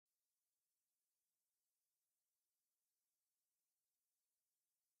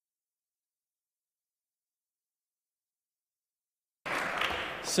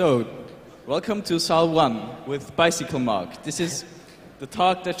So, welcome to Saal 1 with Bicycle Mark. This is the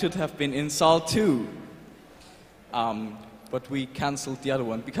talk that should have been in Saal 2, but we cancelled the other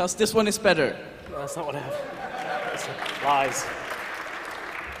one because this one is better. No, that's not what happened. That's lies.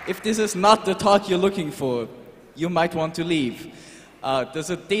 If this is not the talk you're looking for, you might want to leave.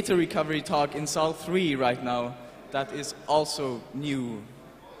 There's a data recovery talk in Saal 3 right now that is also new,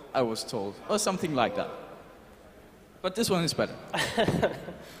 I was told, or something like that. But this one is better.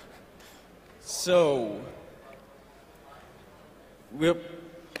 So, we're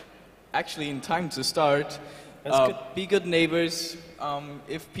actually in time to start. Good. Be good neighbors.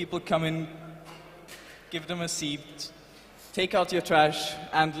 If people come in, give them a seat, take out your trash,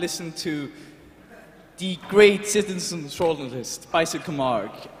 and listen to the great citizen journalist, Bicycle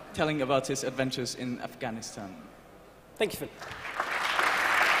Mark, telling about his adventures in Afghanistan. Thank you, Finn.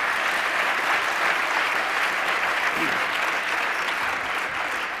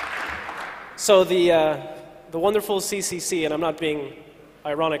 So the wonderful CCC, and I'm not being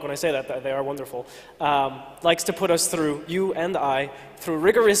ironic when I say that they are wonderful, likes to put us through, you and I, through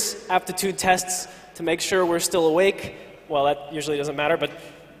rigorous aptitude tests to make sure we're still awake. Well, that usually doesn't matter, but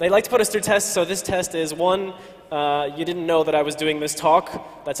they like to put us through tests. So this test is, one, you didn't know that I was doing this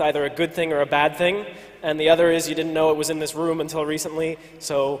talk. That's either a good thing or a bad thing. And the other is you didn't know it was in this room until recently.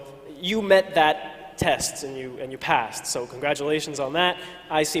 So you met that test and you passed. So congratulations on that.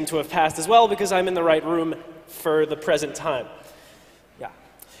 I seem to have passed as well because I'm in the right room for the present time. Yeah.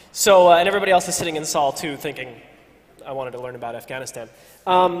 So, and everybody else is sitting in Saal 2 thinking, I wanted to learn about Afghanistan.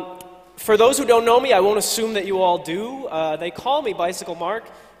 For those who don't know me, I won't assume that you all do. They call me Bicycle Mark.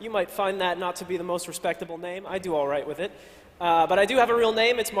 You might find that not to be the most respectable name. I do all right with it. But I do have a real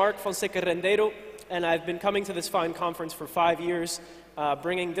name. It's Mark Fonseca Rendeiro, and I've been coming to this fine conference for 5 years,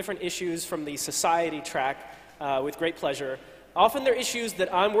 bringing different issues from the society track with great pleasure. Often they're issues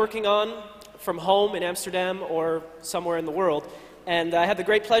that I'm working on from home in Amsterdam or somewhere in the world. And I had the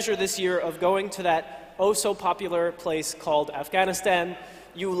great pleasure this year of going to that oh-so-popular place called Afghanistan.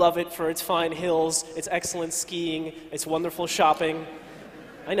 You love it for its fine hills, its excellent skiing, its wonderful shopping.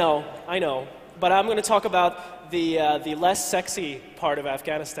 I know. But I'm going to talk about the less sexy part of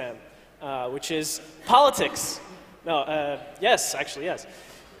Afghanistan, which is politics. No, yes.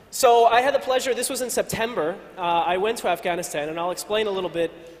 So I had the pleasure, this was in September, I went to Afghanistan, and I'll explain a little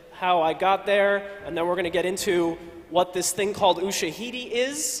bit how I got there, and then we're going to get into what this thing called Ushahidi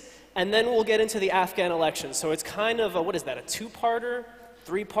is, and then we'll get into the Afghan elections. So it's kind of a, what is that, a two-parter?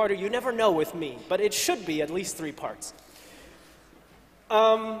 Three-parter? You never know with me, but it should be at least 3 parts.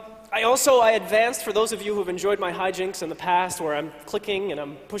 I advanced, for those of you who have enjoyed my hijinks in the past where I'm clicking and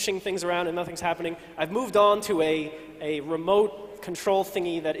I'm pushing things around and nothing's happening, I've moved on to a remote control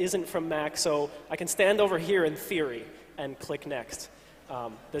thingy that isn't from Mac, so I can stand over here in theory and click next.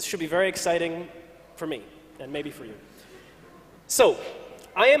 This should be very exciting for me, and maybe for you. So,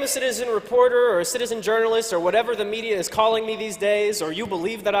 I am a citizen reporter or a citizen journalist or whatever the media is calling me these days, or you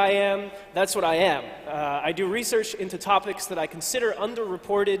believe that I am. That's what I am. I do research into topics that I consider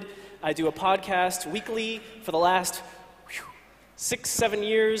underreported. I do a podcast weekly for the last 6-7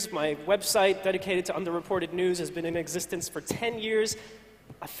 years. My website dedicated to underreported news has been in existence for 10 years.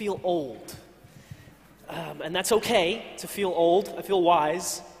 I feel old. And that's okay to feel old. I feel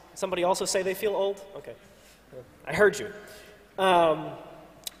wise. Somebody also say they feel old? Okay. I heard you.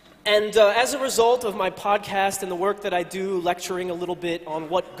 As a result of my podcast and the work that I do, lecturing a little bit on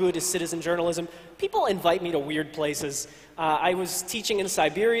what good is citizen journalism, people invite me to weird places. I was teaching in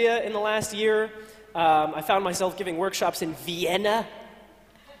Siberia in the last year. I found myself giving workshops in Vienna.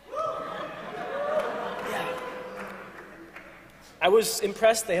 Yeah. I was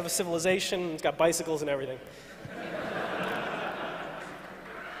impressed. They have a civilization. It's got bicycles and everything.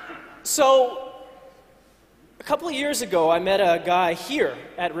 So, a couple of years ago, I met a guy here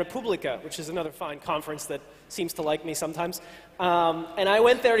at Republica, which is another fine conference that seems to like me sometimes. And I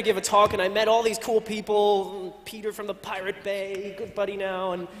went there to give a talk, and I met all these cool people. Peter from the Pirate Bay, good buddy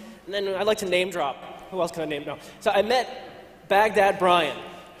now. And then I like to name drop. Who else can I name now? So I met Baghdad Brian,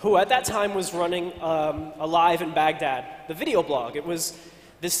 who at that time was running Alive in Baghdad, the video blog. It was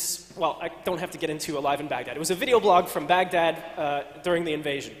this, well, I don't have to get into Alive in Baghdad. It was a video blog from Baghdad during the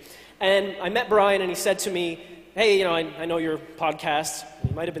invasion. And I met Brian, and he said to me, hey, I know your podcast.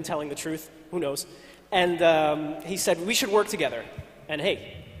 You might have been telling the truth. Who knows? And he said, we should work together. And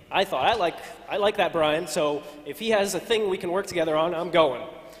hey, I thought, I like that Brian, so if he has a thing we can work together on, I'm going.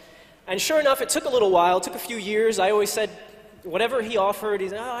 And sure enough, it took a little while. It took a few years. I always said, whatever he offered, he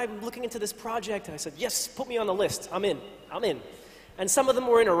said, I'm looking into this project. And I said, yes, put me on the list. I'm in. And some of them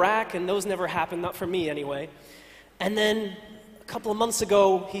were in Iraq, and those never happened, not for me anyway. And then couple of months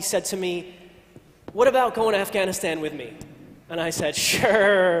ago, he said to me, what about going to Afghanistan with me? And I said,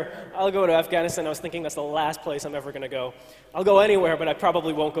 sure, I'll go to Afghanistan. I was thinking that's the last place I'm ever going to go. I'll go anywhere, but I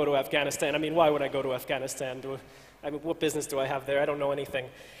probably won't go to Afghanistan. I mean, why would I go to Afghanistan? I mean, what business do I have there? I don't know anything.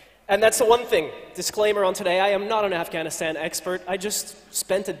 And that's the one thing. Disclaimer on today, I am not an Afghanistan expert. I just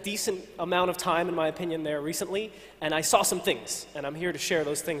spent a decent amount of time, in my opinion, there recently, and I saw some things, and I'm here to share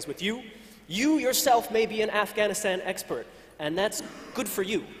those things with you. You yourself may be an Afghanistan expert, and that's good for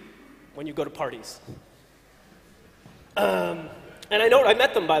you when you go to parties. And I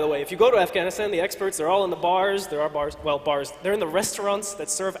met them, by the way. If you go to Afghanistan, the experts, they're all in the bars. There are bars, well, bars. They're in the restaurants that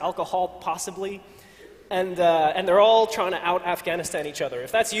serve alcohol, possibly. And they're all trying to out-Afghanistan each other.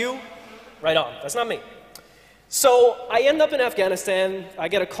 If that's you, right on. That's not me. So I end up in Afghanistan. I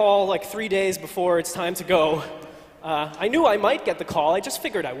get a call like 3 days before it's time to go. I knew I might get the call. I just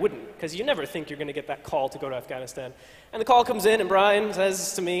figured I wouldn't, because you never think you're going to get that call to go to Afghanistan. And the call comes in, and Brian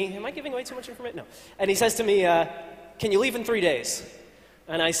says to me, am I giving away too much information? No. And he says to me, can you leave in 3 days?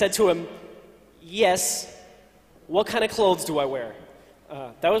 And I said to him, yes. What kind of clothes do I wear?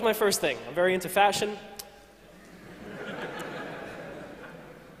 That was my first thing. I'm very into fashion.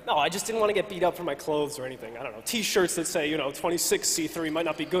 No, I just didn't want to get beat up for my clothes or anything. I don't know, T-shirts that say, 26 C3 might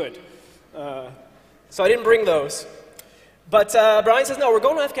not be good. So I didn't bring those. But Brian says, no, we're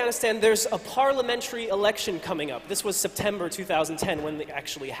going to Afghanistan. There's a parliamentary election coming up. This was September 2010 when it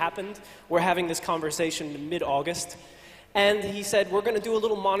actually happened. We're having this conversation in mid-August. And he said, we're going to do a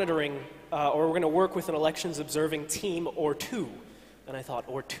little monitoring, or we're going to work with an elections observing team or two. And I thought,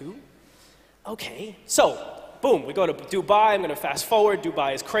 or two? Okay. So, boom, we go to Dubai. I'm going to fast forward.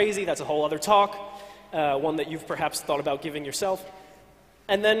 Dubai is crazy. That's a whole other talk, one that you've perhaps thought about giving yourself.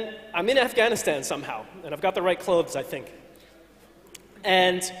 And then I'm in Afghanistan somehow, and I've got the right clothes, I think.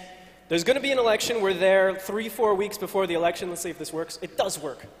 And there's going to be an election. We're there 3-4 weeks before the election. Let's see if this works. It does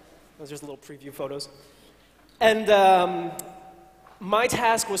work. Those are just little preview photos. And my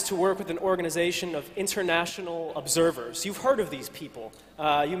task was to work with an organization of international observers. You've heard of these people.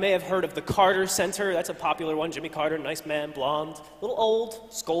 You may have heard of the Carter Center. That's a popular one. Jimmy Carter, nice man, blonde, a little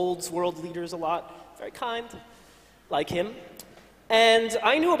old, scolds world leaders a lot, very kind, like him. And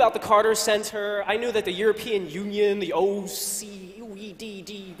I knew about the Carter Center. I knew that the European Union, the OCEDD,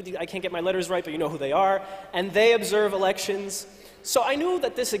 I can't get my letters right, but you know who they are, and they observe elections. So I knew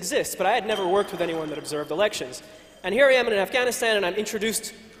that this exists, but I had never worked with anyone that observed elections. And here I am in Afghanistan, and I'm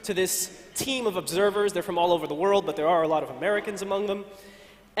introduced to this team of observers. They're from all over the world, but there are a lot of Americans among them.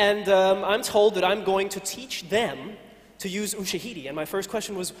 And I'm told that I'm going to teach them to use Ushahidi. And my first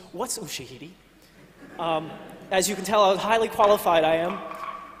question was, what's Ushahidi? As you can tell, how highly qualified I am.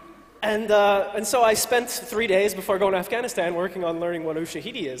 And so I spent 3 days before going to Afghanistan working on learning what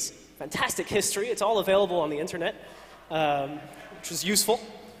Ushahidi is. Fantastic history. It's all available on the internet, which was useful.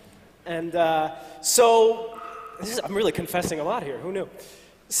 And I'm really confessing a lot here. Who knew?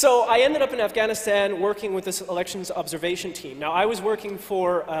 So I ended up in Afghanistan working with this elections observation team. Now, I was working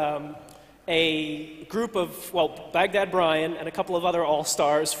for a group of, well, Baghdad Brian and a couple of other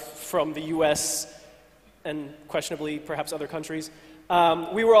all-stars from the US and questionably perhaps other countries.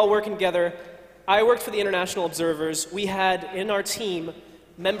 We were all working together. I worked for the international observers. We had in our team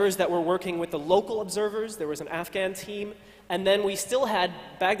members that were working with the local observers. There was an Afghan team. And then we still had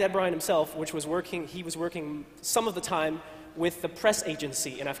Baghdad Brian himself, he was working some of the time with the press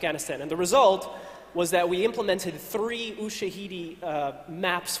agency in Afghanistan. And the result was that we implemented 3 Ushahidi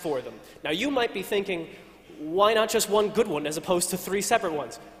maps for them. Now you might be thinking, why not just one good one as opposed to 3 separate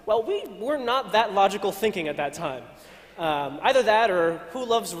ones? Well, we were not that logical thinking at that time. Either that or who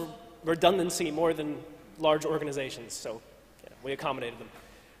loves redundancy more than large organizations? So yeah, we accommodated them.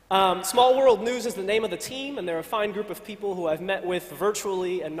 Small World News is the name of the team, and they're a fine group of people who I've met with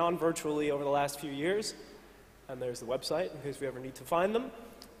virtually and non-virtually over the last few years. And there's the website in case we ever need to find them.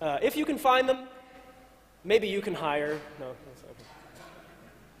 If you can find them, maybe you can hire. No, that's okay.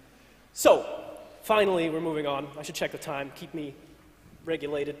 So, finally, we're moving on. I should check the time, keep me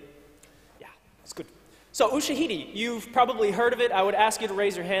regulated. Yeah, it's good. So, Ushahidi, you've probably heard of it. I would ask you to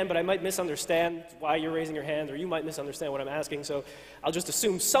raise your hand, but I might misunderstand why you're raising your hand, or you might misunderstand what I'm asking, so I'll just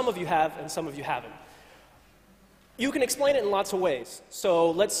assume some of you have and some of you haven't. You can explain it in lots of ways,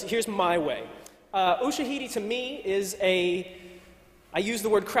 so here's my way. Ushahidi to me is I use the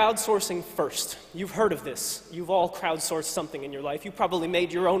word crowdsourcing first. You've heard of this. You've all crowdsourced something in your life. You probably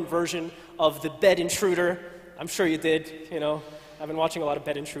made your own version of the bed intruder. I'm sure you did, I've been watching a lot of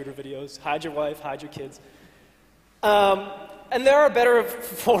bed intruder videos. Hide your wife, hide your kids. And there are better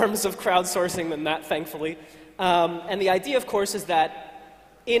forms of crowdsourcing than that, thankfully. And the idea, of course, is that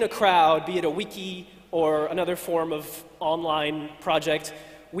in a crowd, be it a wiki or another form of online project,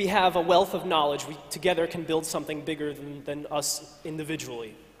 we have a wealth of knowledge. We together can build something bigger than us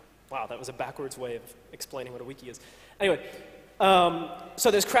individually. Wow, that was a backwards way of explaining what a wiki is. Anyway, so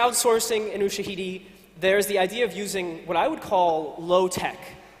there's crowdsourcing in Ushahidi. There's the idea of using what I would call low tech,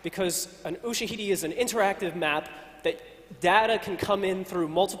 because an Ushahidi is an interactive map that data can come in through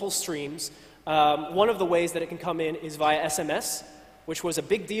multiple streams. One of the ways that it can come in is via SMS, which was a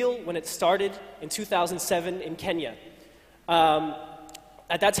big deal when it started in 2007 in Kenya.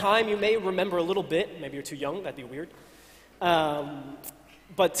 At that time, you may remember a little bit. Maybe you're too young. That'd be weird.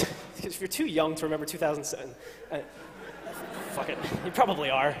 But if you're too young to remember 2007, fuck it. You probably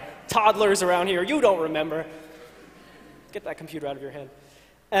are. Toddlers around here, you don't remember. Get that computer out of your hand.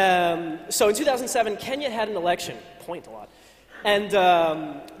 So in 2007, Kenya had an election. Point a lot. And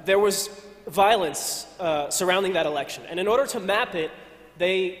there was violence surrounding that election. And in order to map it,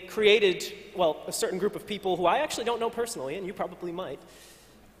 they created, well, a certain group of people who I actually don't know personally, and you probably might,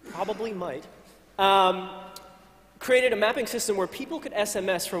 created a mapping system where people could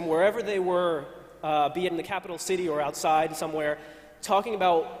SMS from wherever they were, be it in the capital city or outside somewhere, talking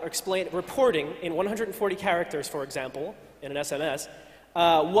about, reporting in 140 characters, for example, in an SMS,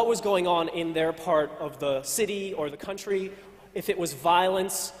 what was going on in their part of the city or the country. If it was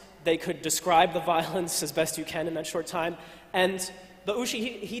violence, they could describe the violence as best you can in that short time. And the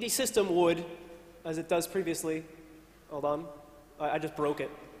Ushahidi system would, as it does previously, hold on, I just broke it.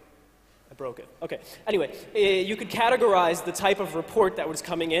 I broke it. Okay. Anyway, you could categorize the type of report that was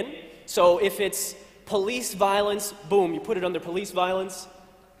coming in. So if it's police violence, boom, you put it under police violence.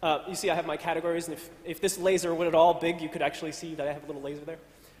 You see I have my categories, and if this laser went at all big, you could actually see that I have a little laser there.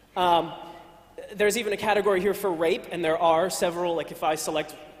 There's even a category here for rape, and there are several, like if I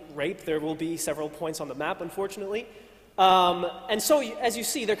select rape, there will be several points on the map, unfortunately. And so, as you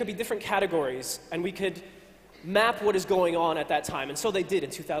see, there could be different categories, and we could map what is going on at that time, and so they did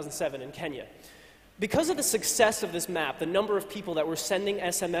in 2007 in Kenya. Because of the success of this map, the number of people that were sending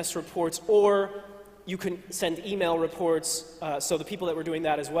SMS reports, or you can send email reports, so the people that were doing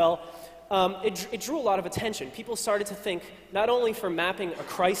that as well, it drew a lot of attention. People started to think, not only for mapping a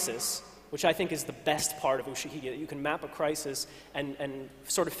crisis, which I think is the best part of Ushahidi, that you can map a crisis and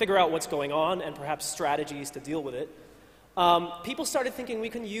sort of figure out what's going on and perhaps strategies to deal with it. People started thinking we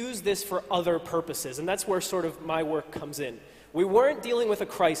can use this for other purposes, and that's where sort of my work comes in. We weren't dealing with a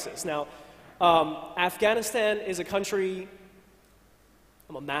crisis. Now, Afghanistan is a country,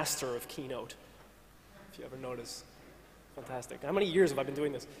 I'm a master of Keynote, if you ever notice. Fantastic. How many years have I been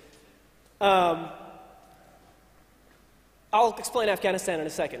doing this? I'll explain Afghanistan in a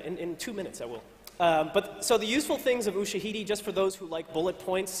second. In 2 minutes, I will. So the useful things of Ushahidi, just for those who like bullet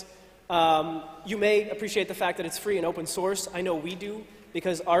points, you may appreciate the fact that it's free and open source. I know we do,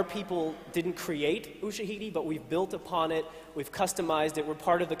 because our people didn't create Ushahidi, but we've built upon it, we've customized it, we're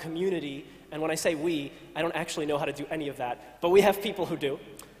part of the community. And when I say we, I don't actually know how to do any of that, but we have people who do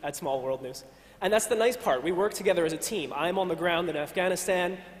at Small World News. And that's the nice part. We work together as a team. I'm on the ground in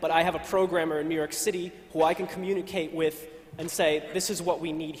Afghanistan, but I have a programmer in New York City who I can communicate with and say, this is what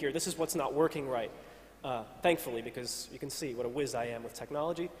we need here, this is what's not working right. Thankfully, because you can see what a whiz I am with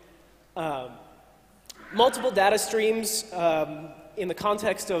technology. Multiple data streams. In the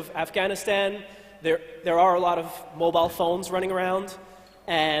context of Afghanistan, there are a lot of mobile phones running around,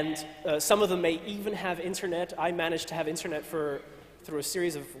 and some of them may even have internet. I managed to have internet through a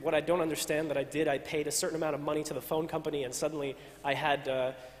series of what I don't understand that I did. I paid a certain amount of money to the phone company, and suddenly I had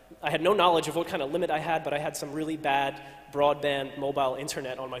no knowledge of what kind of limit I had, but I had some really bad broadband mobile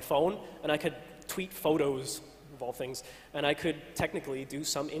internet on my phone, and I could tweet photos, of all things, and I could technically do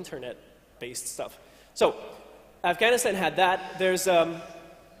some internet-based stuff. So Afghanistan had that. There's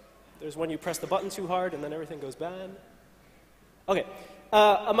when you press the button too hard and then everything goes bad. Okay.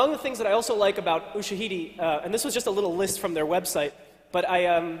 Among the things that I also like about Ushahidi, and this was just a little list from their website, but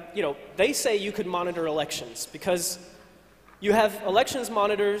they say you could monitor elections because you have elections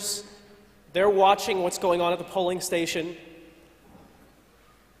monitors. They're watching what's going on at the polling station,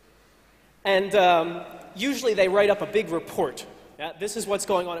 and usually they write up a big report. Yeah, this is what's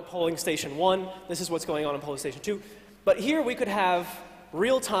going on at polling station 1, this is what's going on at polling station 2. But here we could have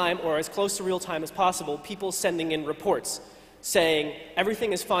real-time, or as close to real-time as possible, people sending in reports saying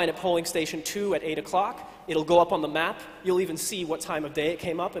everything is fine at polling station 2 at 8 o'clock. It'll go up on the map. You'll even see what time of day it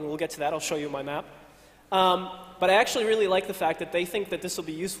came up, and we'll get to that. I'll show you my map. But I actually really like the fact that they think that this will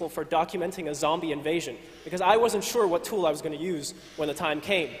be useful for documenting a zombie invasion, because I wasn't sure what tool I was going to use when the time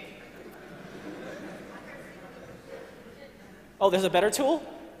came. Oh, there's a better tool?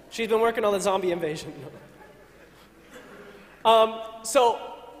 She's been working on the zombie invasion. So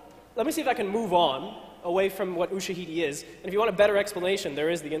let me see if I can move on away from what ushahidi is. And if you want a better explanation, there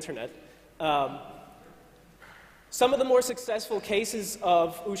is the internet. Some of the more successful cases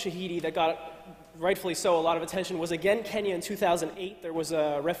of ushahidi that got, rightfully so, a lot of attention was again Kenya in 2008. There was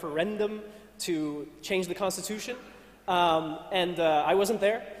a referendum to change the constitution. I wasn't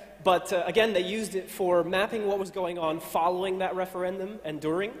there. But again, they used it for mapping what was going on following that referendum and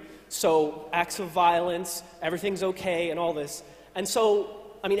during. So acts of violence, everything's okay, and all this. And so,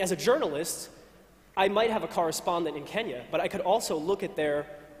 I mean, as a journalist, I might have a correspondent in Kenya, but I could also look at their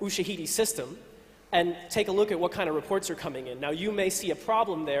ushahidi system and take a look at what kind of reports are coming in. Now, you may see a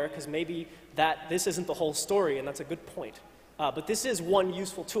problem there because maybe this isn't the whole story, and that's a good point. But this is one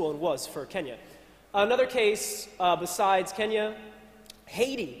useful tool and was for Kenya. Another case besides Kenya,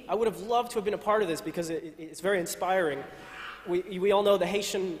 Haiti. I would have loved to have been a part of this because it's very inspiring. We all know the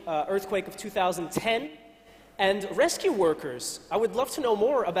Haitian earthquake of 2010. And rescue workers, I would love to know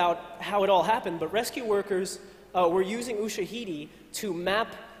more about how it all happened, but rescue workers were using ushahidi to map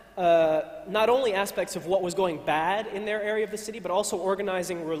not only aspects of what was going bad in their area of the city, but also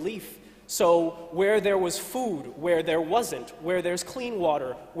organizing relief. So where there was food, where there wasn't, where there's clean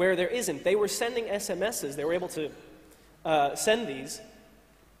water, where there isn't. They were sending SMSs. They were able to send these.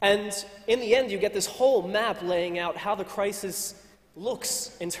 And in the end, you get this whole map laying out how the crisis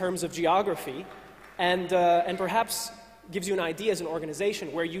looks in terms of geography, and perhaps gives you an idea as an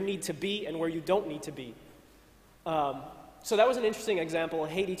organization where you need to be and where you don't need to be. So that was an interesting example,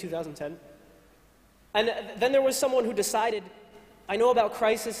 Haiti 2010. And then there was someone who decided, I know about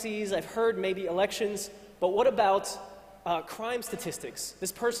crises, I've heard maybe elections, but what about crime statistics?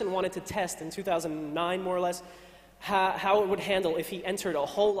 This person wanted to test in 2009, more or less, how it would handle if he entered a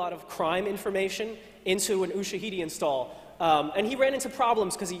whole lot of crime information into an ushahidi install. And he ran into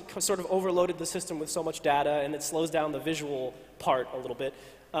problems because he sort of overloaded the system with so much data, and it slows down the visual part a little bit.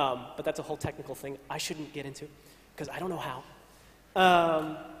 But that's a whole technical thing I shouldn't get into because I don't know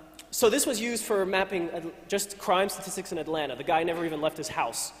how. So this was used for mapping just crime statistics in Atlanta. The guy never even left his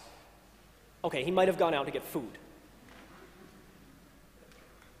house. Okay, he might have gone out to get food.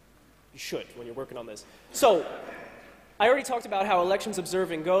 You should when you're working on this. So I already talked about how elections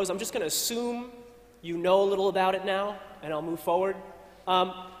observing goes. I'm just going to assume you know a little about it now, and I'll move forward.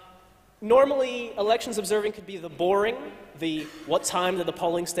 Normally, elections observing could be the boring, the what time did the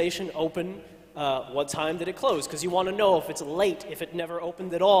polling station open, what time did it close, because you want to know if it's late, if it never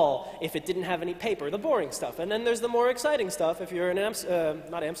opened at all, if it didn't have any paper, the boring stuff. And then there's the more exciting stuff. If you're in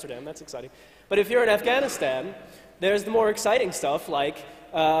not Amsterdam, that's exciting. But if you're in Afghanistan, there's the more exciting stuff like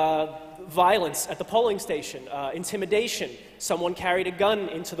violence at the polling station, intimidation. Someone carried a gun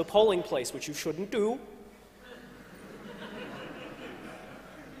into the polling place, which you shouldn't do.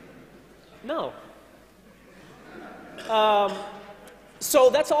 No.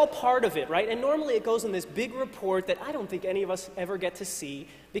 So that's all part of it, right? And normally it goes in this big report that I don't think any of us ever get to see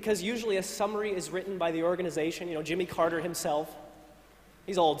because usually a summary is written by the organization, you know, Jimmy Carter himself.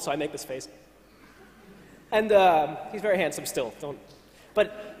 He's old, so I make this face. And he's very handsome still,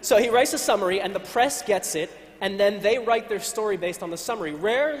 so he writes a summary and the press gets it and then they write their story based on the summary.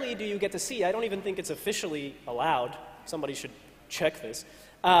 Rarely do you get to see, I don't even think it's officially allowed, somebody should check this,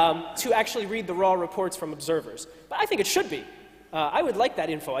 to actually read the raw reports from observers. But I think it should be. I would like that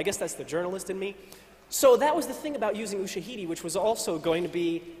info. I guess that's the journalist in me. So that was the thing about using ushahidi, which was also going to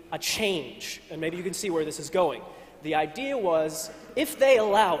be a change. And maybe you can see where this is going. The idea was, if they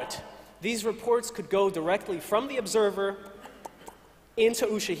allow it, these reports could go directly from the observer into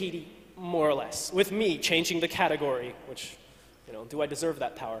ushahidi, more or less, with me changing the category, which, you know, do I deserve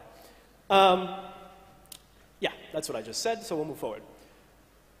that power? Yeah, that's what I just said, so we'll move forward.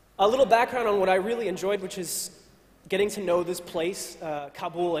 A little background on what I really enjoyed, which is getting to know this place,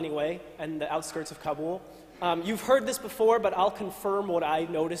 Kabul anyway, and the outskirts of Kabul. You've heard this before, but I'll confirm what I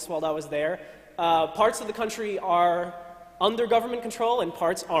noticed while I was there. Parts of the country are under government control and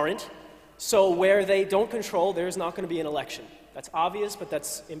parts aren't. So where they don't control, there's not going to be an election. That's obvious, but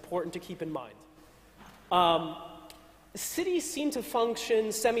that's important to keep in mind. Cities seem to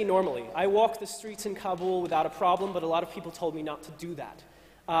function semi-normally. I walked the streets in Kabul without a problem, but a lot of people told me not to do that.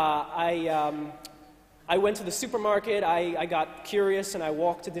 I went to the supermarket, I got curious, and I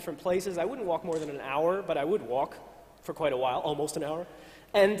walked to different places. I wouldn't walk more than an hour, but I would walk for quite a while, almost an hour.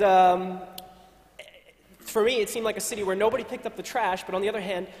 And for me, it seemed like a city where nobody picked up the trash, but on the other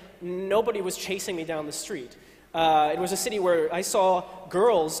hand, nobody was chasing me down the street. It was a city where I saw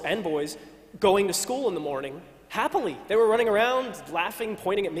girls and boys going to school in the morning, happily. They were running around, laughing,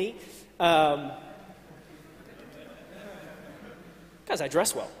 pointing at me. Because I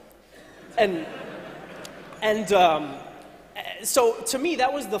dress well. And So to me,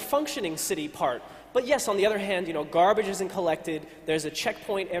 that was the functioning city part. But yes, on the other hand, you know, garbage isn't collected. There's a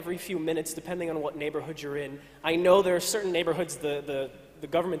checkpoint every few minutes, depending on what neighborhood you're in. I know there are certain neighborhoods the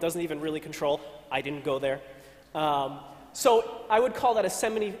government doesn't even really control. I didn't go there. So I would call that a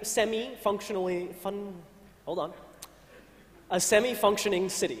semi-functioning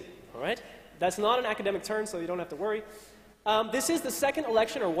city, all right? That's not an academic term, so you don't have to worry. This is the second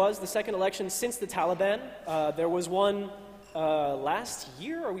election, or was the second election since the Taliban. There was one last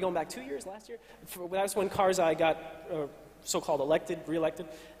year, or are we going back 2 years, last year? That's when Karzai got so-called re-elected.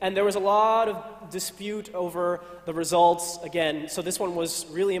 And there was a lot of dispute over the results again. So this one was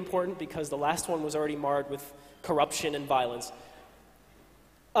really important because the last one was already marred with corruption and violence.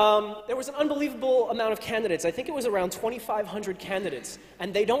 There was an unbelievable amount of candidates. I think it was around 2,500 candidates.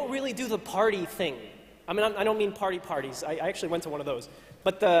 And they don't really do the party thing. I mean, I don't mean parties. I actually went to one of those.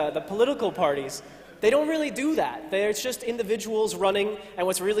 But the political parties, they don't really do that. It's just individuals running. And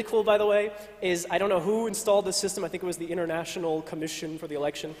what's really cool, by the way, is I don't know who installed the system. I think it was the International Commission for the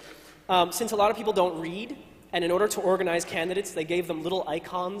Election. Since a lot of people don't read, and in order to organize candidates, they gave them little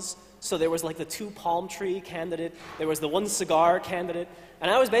icons. So there was like the 2 palm tree candidate. There was the 1 cigar candidate. And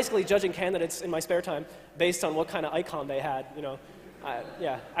I was basically judging candidates in my spare time based on what kind of icon they had, you know.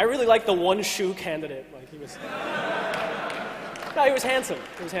 Yeah, I really liked the 1 shoe candidate. Like he was, no, he was handsome.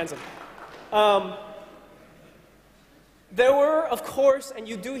 He was handsome. There were, of course, and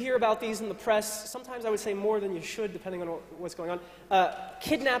you do hear about these in the press, sometimes I would say more than you should, depending on what's going on.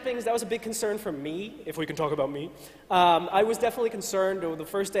 Kidnappings, that was a big concern for me, if we can talk about me. I was definitely concerned. The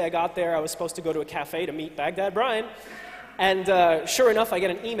first day I got there, I was supposed to go to a cafe to meet Baghdad Brian. And sure enough, I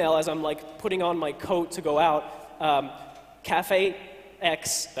get an email as I'm like putting on my coat to go out. Cafe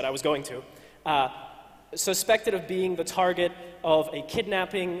X that I was going to, suspected of being the target of a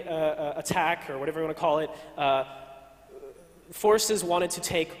kidnapping attack, or whatever you want to call it. Forces wanted to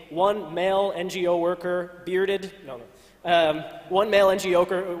take 1 male NGO worker, bearded, no. 1 male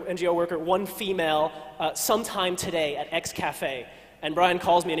NGO worker, 1 female, sometime today at X Cafe. And Brian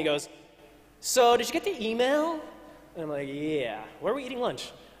calls me and he goes, "So, did you get the email?" And I'm like, "Yeah." "Where are we eating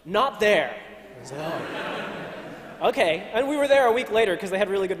lunch?" "Not there." I was like, "Oh." Okay, and we were there a week later because they had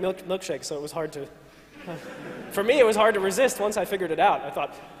really good milkshakes, so it was hard to, for me it was hard to resist once I figured it out. I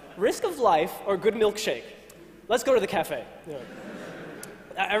thought, risk of life or good milkshake? Let's go to the cafe. You know.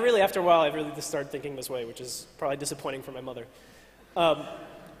 I really, after a while, I really just started thinking this way, which is probably disappointing for my mother.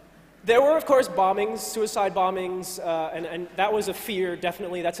 There were, of course, bombings, suicide bombings, and that was a fear,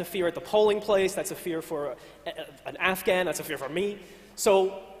 definitely. That's a fear at the polling place, that's a fear for an Afghan, that's a fear for me.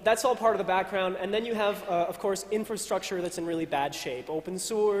 So that's all part of the background. And then you have, of course, infrastructure that's in really bad shape. Open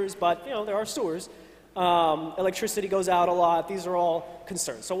sewers, but, you know, there are sewers. Electricity goes out a lot. These are all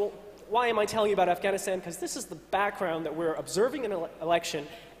concerns. So why am I telling you about Afghanistan? Because this is the background that we're observing an election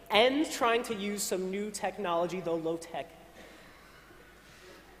and trying to use some new technology, though low tech.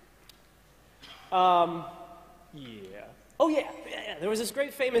 Yeah. Oh, yeah. There was this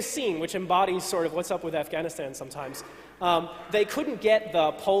great famous scene which embodies sort of what's up with Afghanistan sometimes. They couldn't get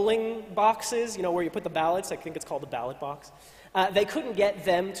the polling boxes, you know, where you put the ballots. I think it's called the ballot box. They couldn't get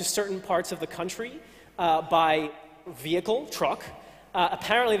them to certain parts of the country by vehicle, truck.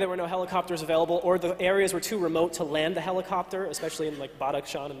 Apparently there were no helicopters available, or the areas were too remote to land the helicopter, especially in like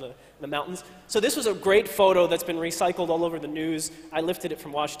Badakhshan in the mountains. So this was a great photo that's been recycled all over the news. I lifted it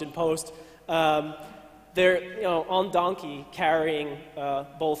from Washington Post. They're, you know, on donkey carrying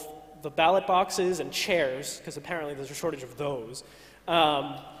both the ballot boxes and chairs, because apparently there's a shortage of those.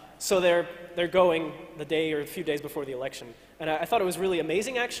 So they're going the day or a few days before the election. And I thought it was really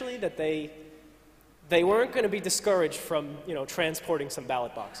amazing, actually, that they weren't going to be discouraged from, you know, transporting some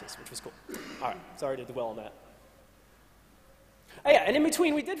ballot boxes, which was cool. All right, sorry to dwell on that. Oh, yeah, and in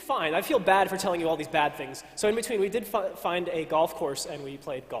between we did find, I feel bad for telling you all these bad things, so in between we did find a golf course and we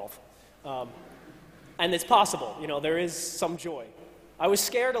played golf. And it's possible, you know, there is some joy. I was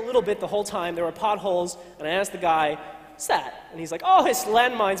scared a little bit the whole time. There were potholes, and I asked the guy, "What's that?" And he's like, "Oh, it's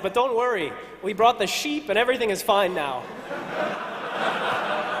landmines, but don't worry. We brought the sheep and everything is fine now."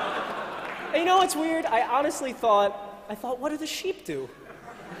 And you know what's weird? I honestly thought, what do the sheep do?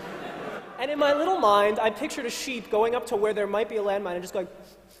 And in my little mind, I pictured a sheep going up to where there might be a landmine and just going.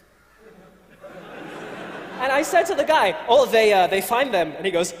 And I said to the guy, "Oh, they find them." And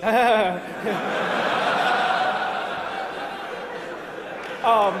he goes,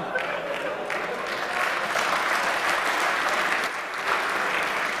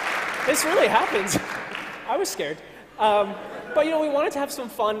 This really happens. I was scared. But, you know, we wanted to have some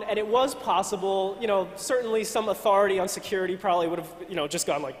fun, and it was possible. You know, certainly some authority on security probably would have, you know, just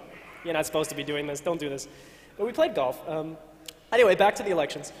gone like, "You're not supposed to be doing this. Don't do this." But we played golf. Anyway, back to the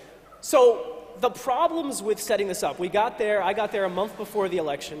elections. So the problems with setting this up, I got there a month before the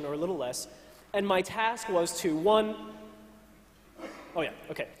election, or a little less, and my task was to,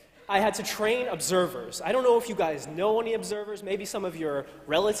 I had to train observers. I don't know if you guys know any observers. Maybe some of your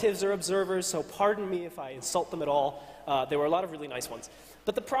relatives are observers, so pardon me if I insult them at all. There were a lot of really nice ones.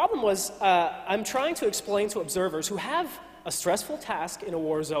 But the problem was, I'm trying to explain to observers who have a stressful task in a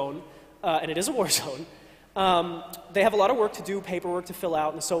war zone, and it is a war zone. They have a lot of work to do, paperwork to fill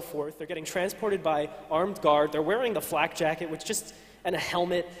out, and so forth. They're getting transported by armed guard. They're wearing the flak jacket, and a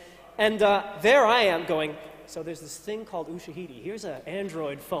helmet. And there I am going, so there's this thing called Ushahidi. Here's an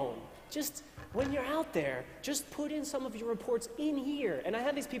Android phone. Just, when you're out there, just put in some of your reports in here. And I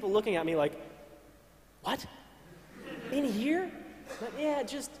had these people looking at me like, what? In here? But yeah,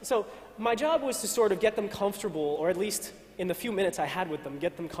 so my job was to sort of get them comfortable, or at least in the few minutes I had with them,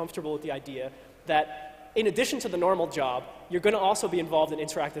 get them comfortable with the idea that in addition to the normal job, you're going to also be involved in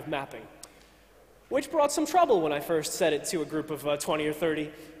interactive mapping, which brought some trouble when I first said it to a group of 20 or 30.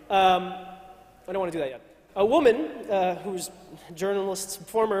 I don't want to do that yet. A woman who's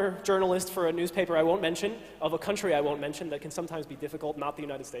former journalist for a newspaper I won't mention, of a country I won't mention that can sometimes be difficult, not the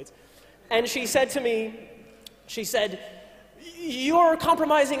United States, and she said to me, you're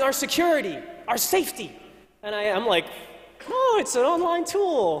compromising our security, our safety. And I'm like, oh, it's an online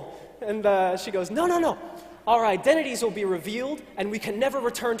tool. And she goes, no. Our identities will be revealed, and we can never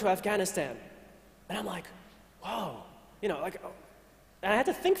return to Afghanistan. And I'm like, whoa. And I had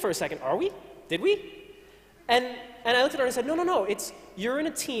to think for a second, are we? Did we? And I looked at her and I said, no, you're in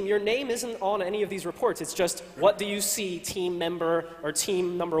a team. Your name isn't on any of these reports. It's just, what do you see, team member or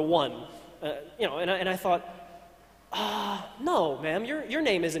team number 1? And I thought, no, ma'am, your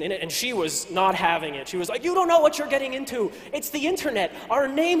name isn't in it. And she was not having it. She was like, you don't know what you're getting into. It's the internet. Our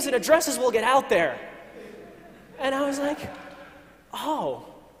names and addresses will get out there. And I was like, oh,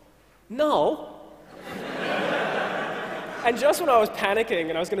 no. And just when I was panicking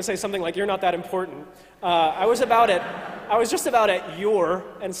and I was going to say something like, you're not that important, I was just about at your,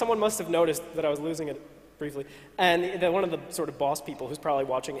 and someone must have noticed that I was losing it briefly, and one of the sort of boss people who's probably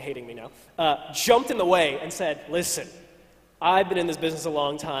watching and hating me now, jumped in the way and said, listen, I've been in this business a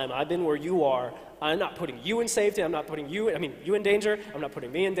long time. I've been where you are. I'm not putting you in safety. I'm not putting you in danger. I'm not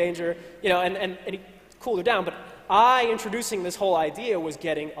putting me in danger. And he cooled her down. But introducing this whole idea was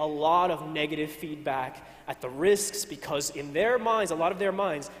getting a lot of negative feedback at the risks, because in their minds, a lot of their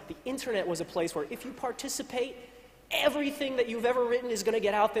minds, the internet was a place where if you participate, everything that you've ever written is going to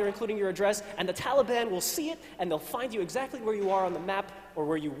get out there, including your address, and the Taliban will see it, and they'll find you exactly where you are on the map, or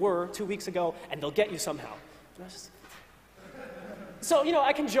where you were 2 weeks ago, and they'll get you somehow. So,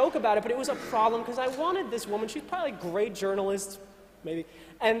 I can joke about it, but it was a problem, because I wanted this woman, she's probably a great journalist, maybe,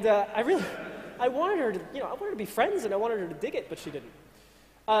 and I wanted her to be friends, and I wanted her to dig it, but she didn't.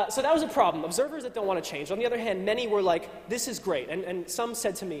 So that was a problem. Observers that don't want to change. On the other hand, many were like, this is great. And some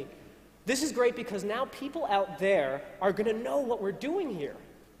said to me, this is great because now people out there are going to know what we're doing here.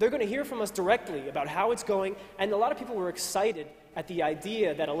 They're going to hear from us directly about how it's going. And a lot of people were excited at the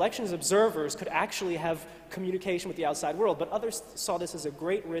idea that elections observers could actually have communication with the outside world. But others saw this as a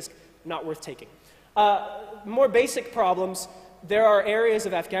great risk, not worth taking. More basic problems. There are areas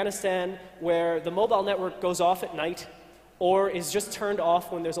of Afghanistan where the mobile network goes off at night, or is just turned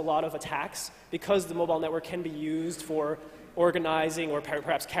off when there's a lot of attacks, because the mobile network can be used for organizing or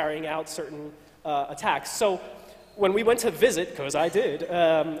perhaps carrying out certain attacks. So when we went to visit, because I did,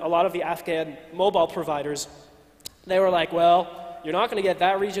 a lot of the Afghan mobile providers, they were like, well, you're not going to get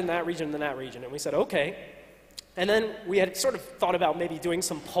that region, and that region. And we said, okay. And then we had sort of thought about maybe doing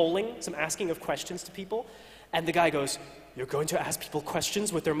some polling, some asking of questions to people. And the guy goes, you're going to ask people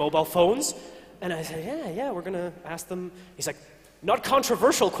questions with their mobile phones? And I said, yeah, we're going to ask them. He's like, not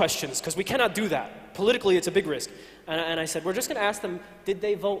controversial questions, because we cannot do that. Politically, it's a big risk. And I said, we're just going to ask them, did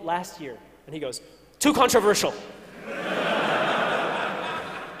they vote last year? And he goes, too controversial.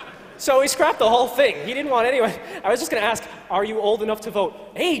 So he scrapped the whole thing. He didn't want anyone. I was just going to ask, are you old enough to vote?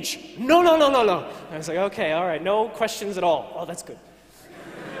 Age? No. And I was like, okay, all right, no questions at all. Oh, that's good.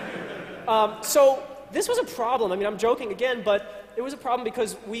 So this was a problem. I'm joking again, but it was a problem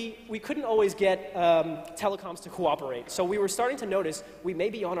because we couldn't always get telecoms to cooperate. So we were starting to notice we may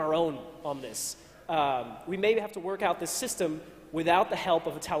be on our own on this. We may have to work out this system without the help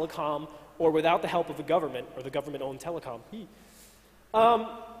of a telecom or without the help of the government or the government-owned telecom.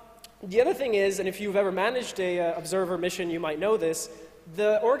 The other thing is, and if you've ever managed a observer mission, you might know this,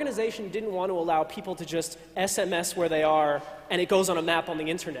 the organization didn't want to allow people to just SMS where they are and it goes on a map on the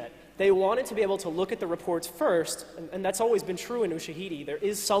internet. They wanted to be able to look at the reports first, and that's always been true in Ushahidi. There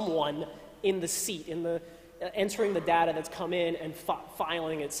is someone in the seat, in the entering the data that's come in and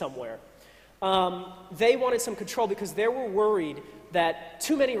filing it somewhere. They wanted some control because they were worried that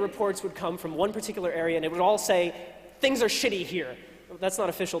too many reports would come from one particular area and it would all say, things are shitty here. That's not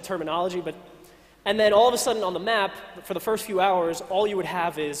official terminology, but... And then all of a sudden on the map, for the first few hours, all you would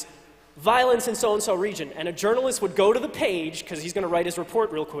have is violence in so-and-so region. And a journalist would go to the page, because he's going to write his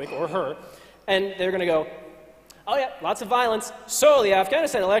report real quick, or her, and they're going to go, oh yeah, lots of violence. So the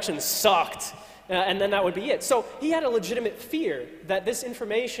Afghanistan election sucked. And then that would be it. So he had a legitimate fear that this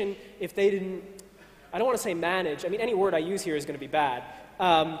information, if they didn't, I don't want to say manage, I mean any word I use here is going to be bad.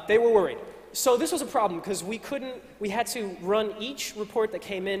 They were worried. So this was a problem because we had to run each report that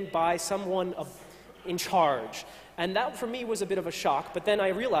came in by someone in charge. And that for me was a bit of a shock, but then I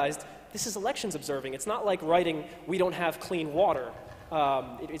realized this is elections observing. It's not like writing, we don't have clean water.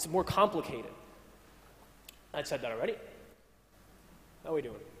 It's more complicated. I said that already. How are we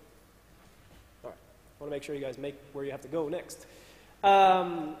doing? All right, I want to make sure you guys make where you have to go next.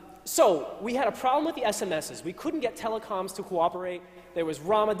 So we had a problem with the SMSs. We couldn't get telecoms to cooperate. There was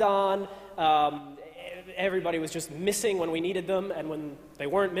Ramadan. Everybody was just missing when we needed them, and when they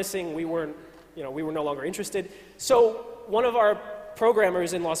weren't missing, we were no longer interested. So one of our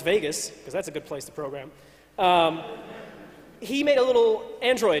programmers in Las Vegas, because that's a good place to program, he made a little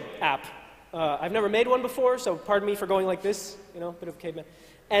Android app. I've never made one before, so pardon me for going like this, bit of a caveman.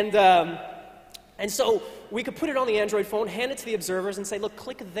 And so we could put it on the Android phone, hand it to the observers, and say, look,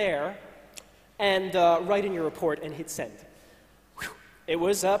 click there, and write in your report and hit send. Whew. It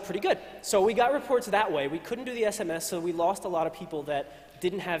was pretty good. So we got reports that way. We couldn't do the SMS, so we lost a lot of people that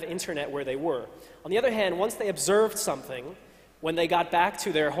didn't have internet where they were. On the other hand, once they observed something, when they got back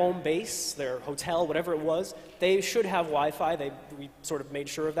to their home base, their hotel, whatever it was, they should have Wi-Fi. We sort of made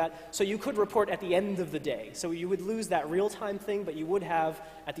sure of that. So you could report at the end of the day. So you would lose that real-time thing, but you would have,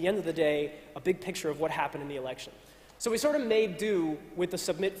 at the end of the day, a big picture of what happened in the election. So we sort of made do with the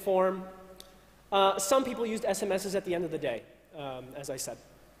submit form. Some people used SMSs at the end of the day, as I said.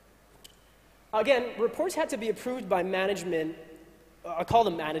 Again, reports had to be approved by management. I call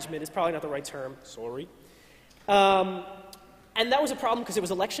them management. It's probably not the right term. Sorry. And that was a problem because it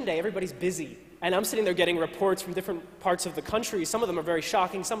was election day. Everybody's busy. And I'm sitting there getting reports from different parts of the country. Some of them are very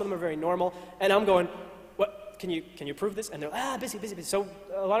shocking. Some of them are very normal. And I'm going, what? Can you prove this? And they're busy. So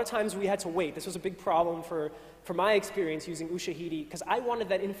a lot of times we had to wait. This was a big problem for my experience using Ushahidi because I wanted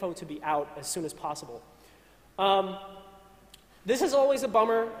that info to be out as soon as possible. This is always a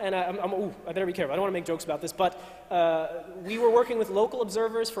bummer, and I better be careful. I don't want to make jokes about this, but we were working with local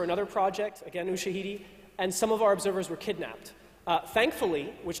observers for another project, again, Ushahidi, and some of our observers were kidnapped.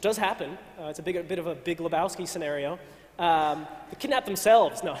 Thankfully, which does happen, it's a bit of a Big Lebowski scenario, they kidnapped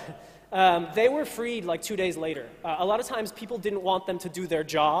themselves. No, they were freed like 2 days later. A lot of times people didn't want them to do their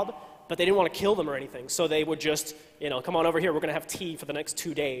job, but they didn't want to kill them or anything, so they would just, come on over here, we're going to have tea for the next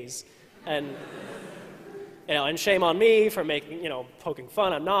 2 days. And, and shame on me for making, poking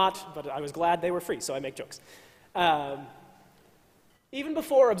fun, I'm not, but I was glad they were free, so I make jokes. Even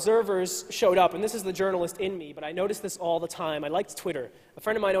before observers showed up, and this is the journalist in me, but I notice this all the time. I liked Twitter. A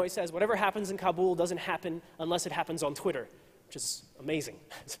friend of mine always says, whatever happens in Kabul doesn't happen unless it happens on Twitter, which is amazing.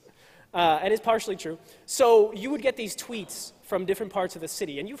 And it's partially true. So you would get these tweets from different parts of the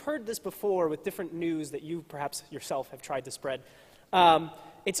city, and you've heard this before with different news that you perhaps yourself have tried to spread.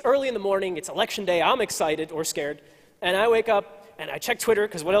 It's early in the morning, it's election day, I'm excited or scared, and I wake up and I check Twitter,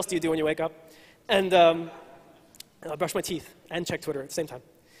 because what else do you do when you wake up? And I brush my teeth and check Twitter at the same time.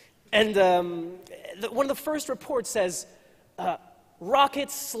 And one of the first reports says,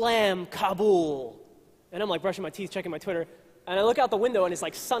 rockets slam Kabul. And I'm like brushing my teeth, checking my Twitter, and I look out the window and it's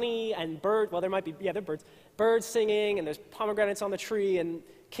like sunny and birds, well there might be, yeah, they're birds. Birds singing and there's pomegranates on the tree and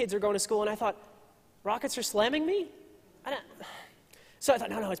kids are going to school, and I thought, rockets are slamming me? So I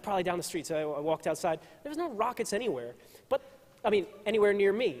thought, no, it's probably down the street. So I walked outside. There was no rockets anywhere. But, anywhere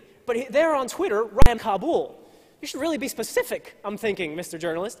near me. But there on Twitter, ram Kabul. You should really be specific, I'm thinking, Mr.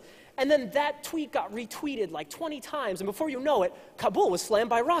 Journalist. And then that tweet got retweeted like 20 times, and before you know it, Kabul was slammed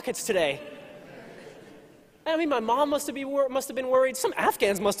by rockets today. And my mom must have been worried. Some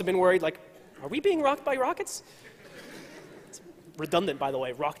Afghans must have been worried, like, are we being rocked by rockets? It's redundant, by the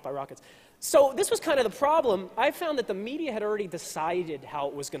way, rocked by rockets. So this was kind of the problem. I found that the media had already decided how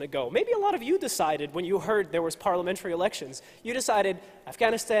it was going to go. Maybe a lot of you decided when you heard there was parliamentary elections. You decided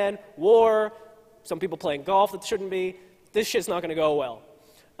Afghanistan, war, some people playing golf that shouldn't be. This shit's not going to go well.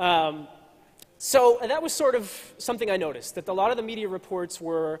 So that was sort of something I noticed, that a lot of the media reports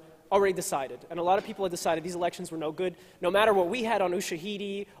were already decided. And a lot of people had decided these elections were no good, no matter what we had on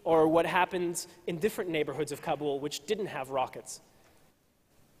Ushahidi or what happened in different neighborhoods of Kabul, which didn't have rockets.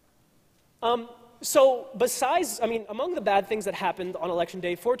 So besides, I mean, among the bad things that happened on election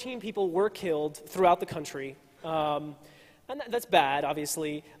day, 14 people were killed throughout the country. And that's bad,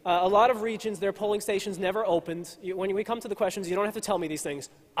 obviously. A lot of regions, their polling stations never opened. When we come to the questions, you don't have to tell me these things.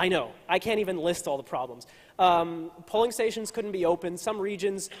 I know. I can't even list all the problems. Polling stations couldn't be opened. Some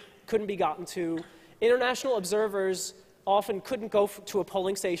regions couldn't be gotten to. International observers often couldn't go to a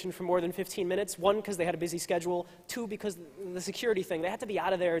polling station for more than 15 minutes. One, because they had a busy schedule. Two, because the security thing. They had to be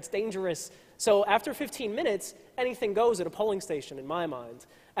out of there. It's dangerous. So after 15 minutes, anything goes at a polling station, in my mind.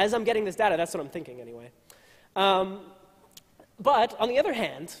 As I'm getting this data, that's what I'm thinking anyway. But on the other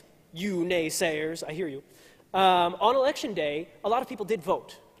hand, you naysayers, I hear you, on election day, a lot of people did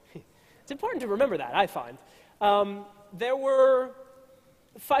vote. It's important to remember that, I find. There were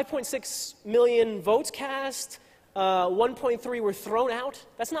 5.6 million votes cast, 1.3 were thrown out.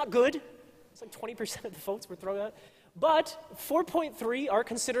 That's not good. It's like 20% of the votes were thrown out. But 4.3 are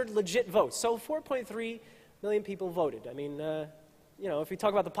considered legit votes. So 4.3 million people voted. I mean, you know, if we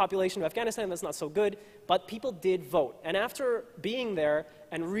talk about the population of Afghanistan, that's not so good, but people did vote. And after being there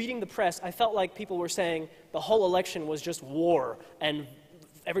and reading the press, I felt like people were saying the whole election was just war and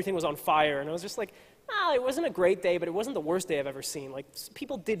everything was on fire. And I was just like, it wasn't a great day, but it wasn't the worst day I've ever seen. Like,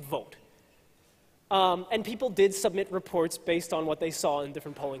 people did vote. And people did submit reports based on what they saw in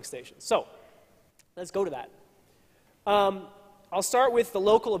different polling stations. So, let's go to that. I'll start with the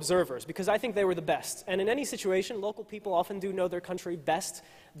local observers, because I think they were the best. And in any situation, local people often do know their country best.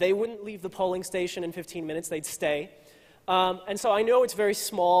 They wouldn't leave the polling station in 15 minutes, they'd stay. And so I know it's very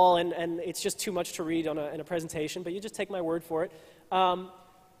small and it's just too much to read in a presentation, but you just take my word for it.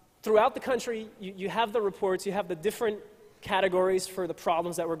 Throughout the country, you have the reports, you have the different categories for the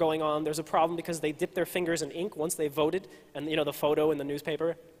problems that were going on. There's a problem because they dipped their fingers in ink once they voted, and you know, the photo in the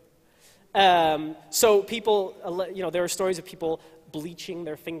newspaper. So people, you know, there are stories of people bleaching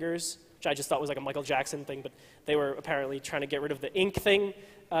their fingers, which I just thought was like a Michael Jackson thing, but they were apparently trying to get rid of the ink thing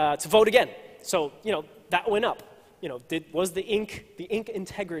to vote again. So, you know, that went up. You know, was the ink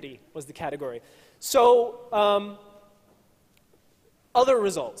integrity was the category. So, other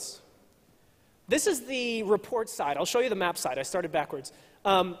results. This is the report side. I'll show you the map side. I started backwards.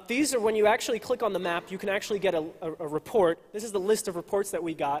 These are when you actually click on the map, you can actually get a report. This is the list of reports that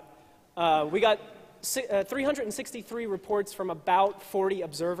we got. We got 363 reports from about 40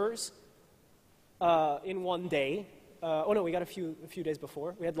 observers in one day. Oh no, we got a few days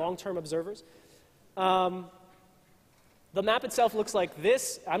before. We had long-term observers. The map itself looks like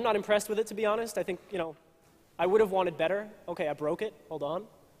this. I'm not impressed with it, to be honest. I think, you know, I would have wanted better. Okay, I broke it. Hold on.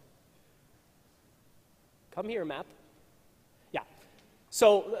 Come here, map. Yeah.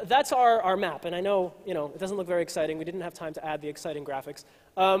 So that's our map, and I know, you know, it doesn't look very exciting. We didn't have time to add the exciting graphics.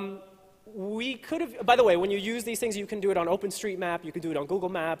 We could have, by the way, when you use these things, you can do it on OpenStreetMap, you can do it on Google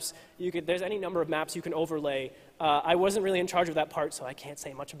Maps, there's any number of maps you can overlay. I wasn't really in charge of that part, so I can't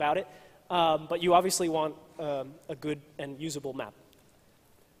say much about it. But you obviously want a good and usable map.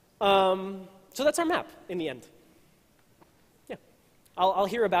 So that's our map in the end. Yeah. I'll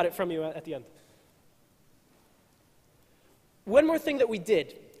hear about it from you at the end. One more thing that we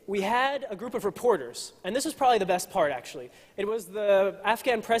did. We had a group of reporters, and this was probably the best part, actually. It was the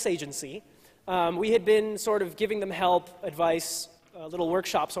Afghan press agency. We had been sort of giving them help, advice, little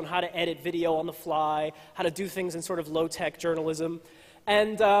workshops on how to edit video on the fly, how to do things in sort of low-tech journalism.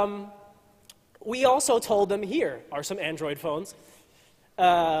 And we also told them, here are some Android phones.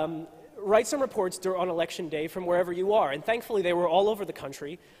 Write some reports on election day from wherever you are. And thankfully, they were all over the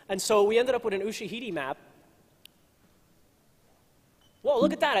country. And so we ended up with an Ushahidi map. Whoa,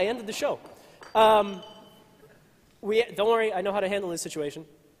 look at that, I ended the show. Don't worry, I know how to handle this situation.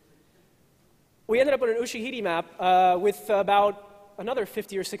 We ended up with an Ushahidi map with about another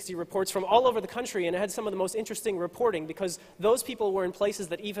 50 or 60 reports from all over the country, and it had some of the most interesting reporting because those people were in places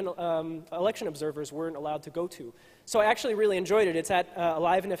that even election observers weren't allowed to go to. So I actually really enjoyed it. It's at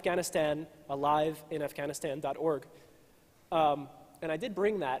Alive in Afghanistan, aliveinafghanistan.org. And I did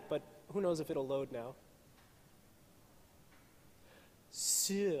bring that, but who knows if it'll load now.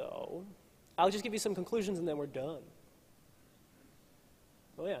 So, I'll just give you some conclusions and then we're done.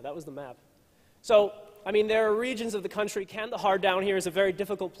 Oh yeah, that was the map. So, I mean, there are regions of the country. Kandahar down here is a very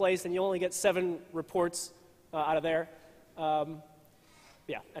difficult place and you only get 7 reports out of there.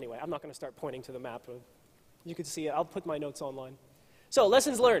 Yeah, anyway, I'm not going to start pointing to the map. You can see it. I'll put my notes online. So,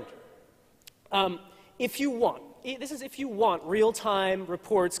 lessons learned. If you want, this is if you want real-time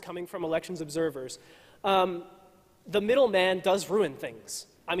reports coming from elections observers. The middleman does ruin things.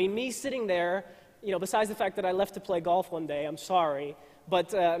 I mean, me sitting there, you know, besides the fact that I left to play golf one day, I'm sorry,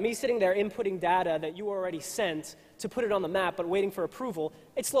 But me sitting there inputting data that you already sent to put it on the map but waiting for approval,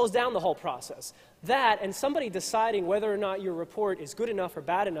 it slows down the whole process. That and somebody deciding whether or not your report is good enough or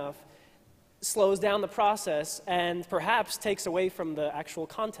bad enough slows down the process and perhaps takes away from the actual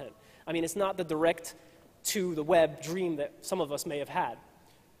content. I mean, it's not the direct to the web dream that some of us may have had.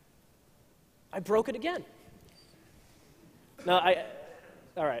 I broke it again. No,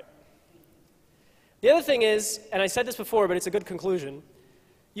 all right. The other thing is, and I said this before, but it's a good conclusion,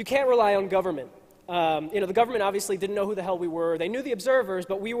 you can't rely on government. The government obviously didn't know who the hell we were. They knew the observers,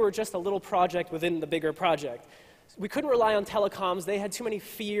 but we were just a little project within the bigger project. We couldn't rely on telecoms. They had too many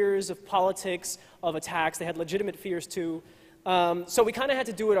fears of politics, of attacks. They had legitimate fears too. So we kind of had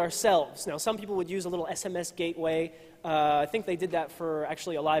to do it ourselves. Now, some people would use a little SMS gateway. I think they did that for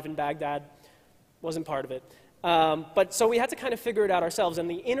actually Alive in Baghdad. Wasn't part of it. But so we had to kind of figure it out ourselves. And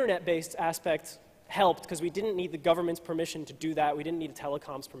the internet-based aspect helped because we didn't need the government's permission to do that. We didn't need a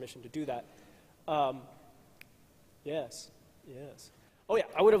telecom's permission to do that. Yes. Oh yeah,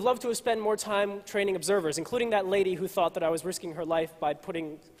 I would have loved to have spent more time training observers, including that lady who thought that I was risking her life by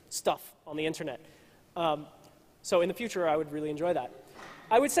putting stuff on the internet. So in the future, I would really enjoy that.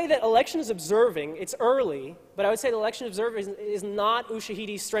 I would say that elections observing, it's early, but I would say that election observing is not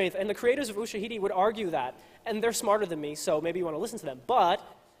Ushahidi's strength, and the creators of Ushahidi would argue that, and they're smarter than me, so maybe you want to listen to them. But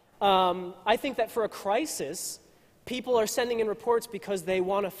I think that for a crisis, people are sending in reports because they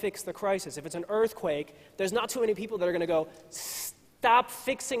want to fix the crisis. If it's an earthquake, there's not too many people that are going to go, stop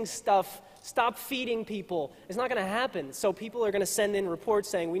fixing stuff, stop feeding people. It's not going to happen. So people are going to send in reports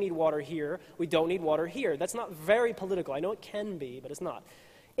saying we need water here, we don't need water here. That's not very political. I know it can be, but it's not.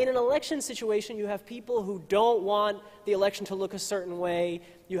 In an election situation, you have people who don't want the election to look a certain way.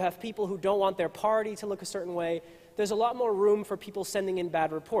 You have people who don't want their party to look a certain way. There's a lot more room for people sending in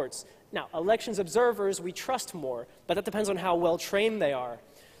bad reports. Now, elections observers, we trust more, but that depends on how well trained they are.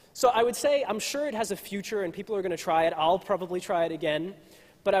 So I would say, I'm sure it has a future and people are going to try it. I'll probably try it again.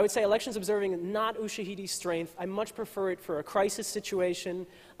 But I would say elections observing, not Ushahidi's strength. I much prefer it for a crisis situation.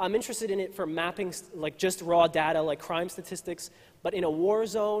 I'm interested in it for mapping, like just raw data, like crime statistics. But in a war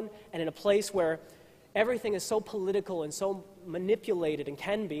zone and in a place where everything is so political and so manipulated and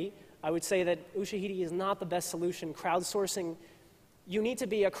can be, I would say that Ushahidi is not the best solution. Crowdsourcing, you need to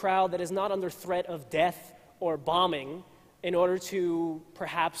be a crowd that is not under threat of death or bombing in order to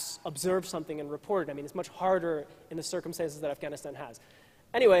perhaps observe something and report it. I mean, it's much harder in the circumstances that Afghanistan has.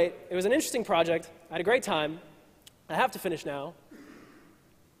 Anyway, it was an interesting project. I had a great time. I have to finish now.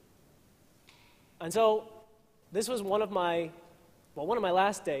 And so this was one of my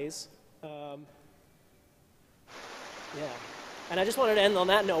last days. Yeah. And I just wanted to end on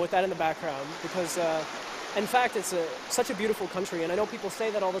that note with that in the background because, in fact, it's such a beautiful country. And I know people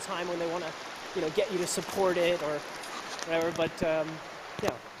say that all the time when they want to, get you to support it or whatever. But,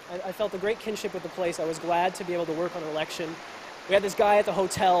 yeah, I felt a great kinship with the place. I was glad to be able to work on an election. We had this guy at the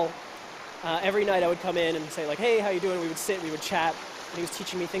hotel. Every night I would come in and say, like, hey, how you doing? We would sit, we would chat. And he was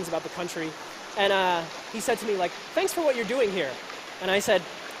teaching me things about the country. And he said to me, like, thanks for what you're doing here. And I said,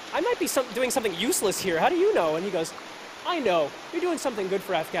 I might be doing something useless here. How do you know? And he goes, I know. You're doing something good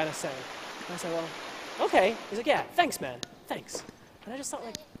for Afghanistan. And I said, well, okay. He's like, yeah, thanks, man. Thanks. And I just thought,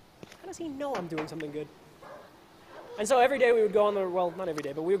 like, how does he know I'm doing something good? And so every day we would go on the, well, not every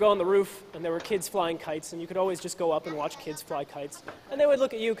day, but we would go on the roof, and there were kids flying kites, and you could always just go up and watch kids fly kites. And they would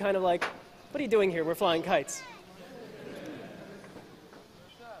look at you kind of like, what are you doing here? We're flying kites.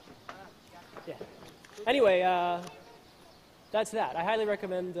 Yeah. Anyway, that's that. I highly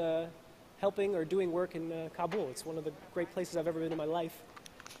recommend helping or doing work in Kabul. It's one of the great places I've ever been in my life.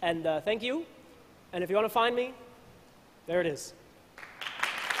 And thank you. And if you want to find me, there it is.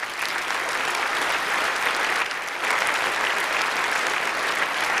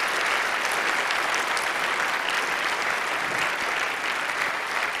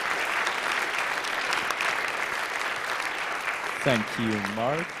 Thank you,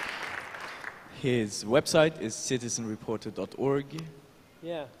 Mark. His website is citizenreporter.org.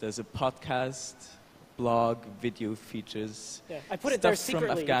 Yeah. There's a podcast, blog, video features. Yeah, I put it there stuff from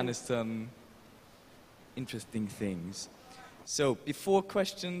secretly. Afghanistan, interesting things. So before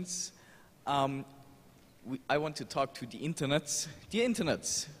questions, I want to talk to the internets. Dear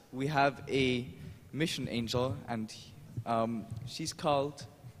internets, we have a mission angel, and she's called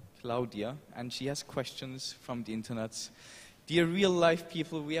Claudia, and she has questions from the internets. Dear real-life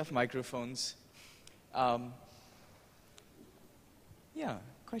people, we have microphones. Yeah,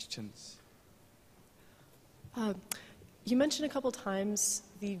 questions. You mentioned a couple times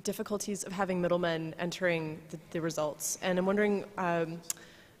the difficulties of having middlemen entering the results, and I'm wondering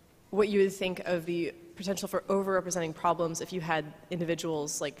what you would think of the potential for overrepresenting problems if you had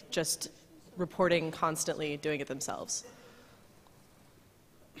individuals like just reporting constantly, doing it themselves?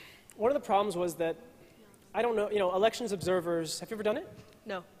 One of the problems was that, I don't know, elections observers, have you ever done it?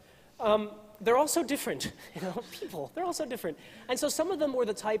 No. They're all so different, people, they're all so different. And so some of them were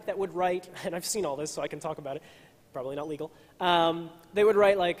the type that would write, and I've seen all this so I can talk about it, probably not legal. They would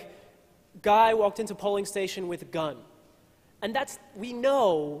write like, guy walked into polling station with a gun. And we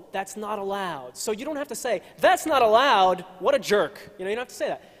know that's not allowed. So you don't have to say, that's not allowed, what a jerk. You don't have to say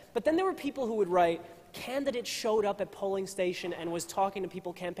that. But then there were people who would write, candidate showed up at polling station and was talking to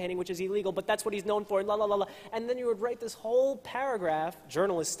people campaigning, which is illegal, but that's what he's known for, and la la la la. And then you would write this whole paragraph,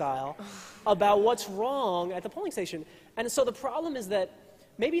 journalist style, about what's wrong at the polling station. And so the problem is that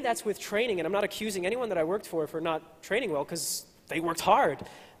maybe that's with training, and I'm not accusing anyone that I worked for not training well, because they worked hard.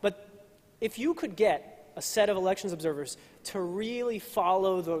 But if you could get a set of elections observers to really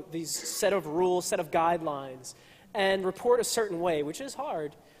follow these set of rules, set of guidelines, and report a certain way, which is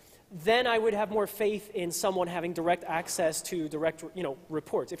hard, then I would have more faith in someone having direct access to direct,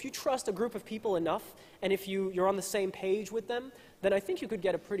 reports. If you trust a group of people enough, and if you're on the same page with them, then I think you could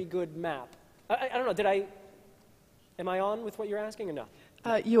get a pretty good map. I don't know, am I on with what you're asking or not?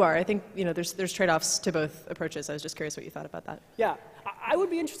 You are. I think there's trade-offs to both approaches. I was just curious what you thought about that. Yeah, I would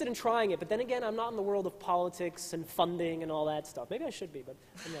be interested in trying it, but then again, I'm not in the world of politics and funding and all that stuff. Maybe I should be, but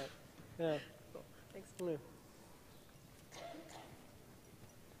I'm not. Yeah. Cool. Thanks. Yeah.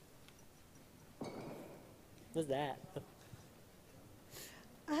 What's that?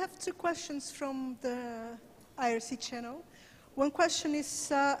 I have two questions from the IRC channel. One question is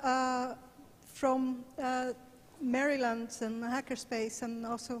from Maryland and Hackerspace, and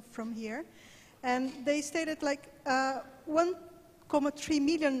also from here. And they stated like 1.3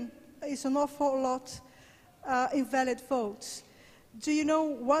 million is an awful lot invalid votes. Do you know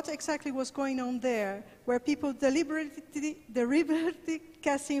what exactly was going on there? Were people deliberately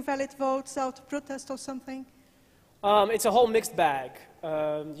casting invalid votes out of protest or something? It's a whole mixed bag.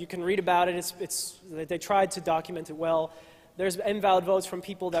 You can read about it. They tried to document it well. There's invalid votes from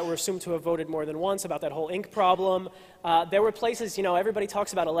people that were assumed to have voted more than once, about that whole ink problem. There were places, everybody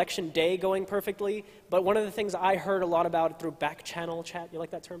talks about election day going perfectly, but one of the things I heard a lot about through back channel chat, you like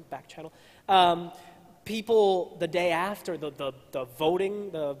that term, back channel? People the day after the voting,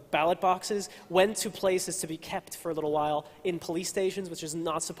 the ballot boxes, went to places to be kept for a little while in police stations, which is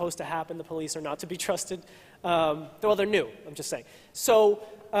not supposed to happen. The police are not to be trusted. Well, they're new, I'm just saying. So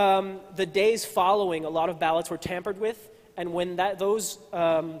the days following, a lot of ballots were tampered with, and when they're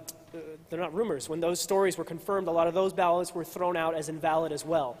not rumors, when those stories were confirmed, a lot of those ballots were thrown out as invalid as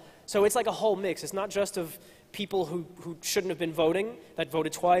well. So it's like a whole mix. It's not just of people who shouldn't have been voting, that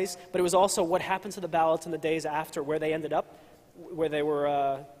voted twice, but it was also what happened to the ballots in the days after, where they ended up, where they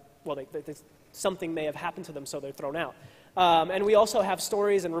were, something may have happened to them, so they're thrown out. And we also have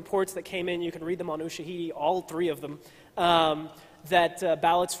stories and reports that came in, you can read them on Ushahidi, all three of them, that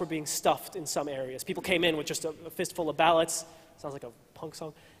ballots were being stuffed in some areas. People came in with just a fistful of ballots, sounds like a punk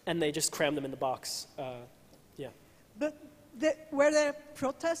song, and they just crammed them in the box. Yeah. But were there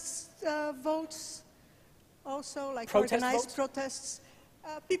protest votes also, like organized protests?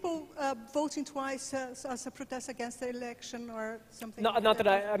 People voting twice as a protest against the election or something? Not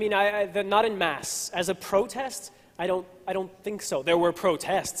not in mass. As a protest, I don't think so. There were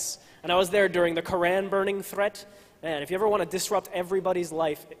protests, and I was there during the Quran burning threat. Man, if you ever want to disrupt everybody's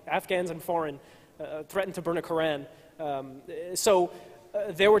life, Afghans and foreign, threatened to burn a Quran.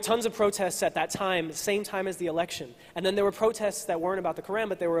 There were tons of protests at that time, same time as the election. And then there were protests that weren't about the Quran,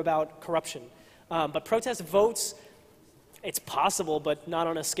 but they were about corruption. But protest votes, it's possible, but not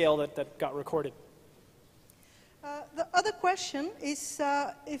on a scale that got recorded. The other question is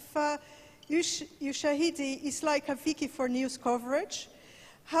if Ushahidi is like a wiki for news coverage,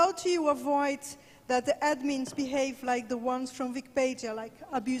 how do you avoid that the admins behave like the ones from Wikipedia, like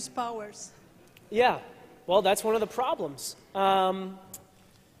abuse powers? Yeah, well, that's one of the problems.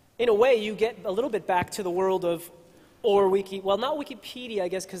 In a way, you get a little bit back to the world of, well, not Wikipedia, I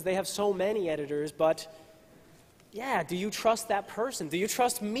guess, because they have so many editors, but yeah, do you trust that person? Do you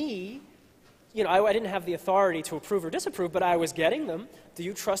trust me? I didn't have the authority to approve or disapprove, but I was getting them. Do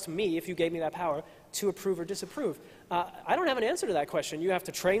you trust me, if you gave me that power, to approve or disapprove? I don't have an answer to that question. You have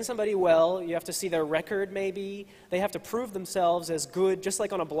to train somebody well. You have to see their record, maybe. They have to prove themselves as good, just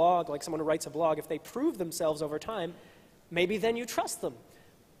like on a blog, like someone who writes a blog. If they prove themselves over time, maybe then you trust them.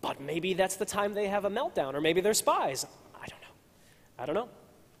 But maybe that's the time they have a meltdown, or maybe they're spies. I don't know.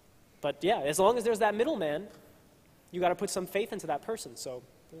 But yeah, as long as there's that middleman, you got to put some faith into that person. So.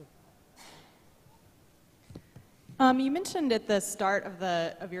 Yeah. You mentioned at the start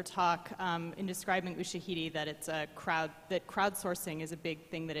of your talk in describing Ushahidi that that crowdsourcing is a big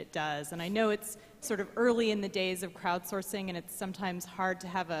thing that it does, and I know it's sort of early in the days of crowdsourcing, and it's sometimes hard to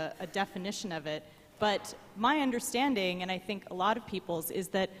have a definition of it. But my understanding, and I think a lot of people's, is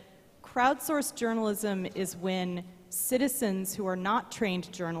that crowdsourced journalism is when citizens who are not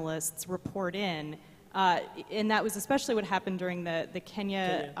trained journalists report in. And that was especially what happened during the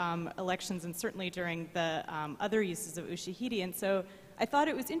Kenya elections, and certainly during the other uses of Ushahidi. And so I thought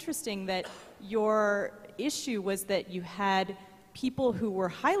it was interesting that your issue was that you had people who were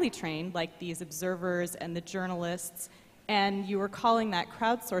highly trained, like these observers and the journalists, and you were calling that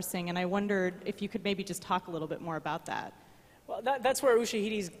crowdsourcing. And I wondered if you could maybe just talk a little bit more about that. Well, that's where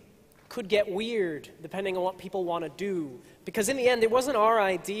Ushahidi's could get weird, depending on what people want to do. Because in the end, it wasn't our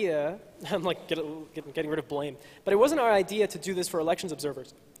idea, I'm like getting rid of blame, but it wasn't our idea to do this for elections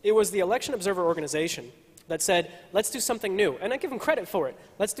observers. It was the election observer organization that said, let's do something new. And I give them credit for it.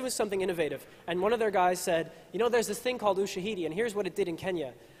 Let's do something innovative. And one of their guys said, you know, there's this thing called Ushahidi, and here's what it did in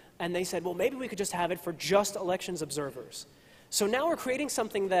Kenya. And they said, well, maybe we could just have it for just elections observers. So now we're creating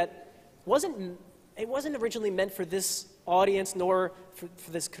something that wasn't originally meant for this audience, nor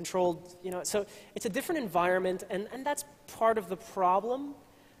for this controlled, so it's a different environment, and that's part of the problem.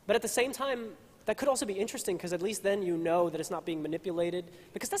 But at the same time, that could also be interesting, because at least then you know that it's not being manipulated.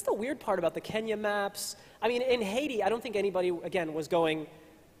 Because that's the weird part about the Kenya maps. I mean, in Haiti, I don't think anybody, again, was going,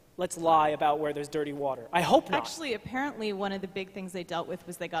 let's lie about where there's dirty water. I hope not. Actually, apparently, one of the big things they dealt with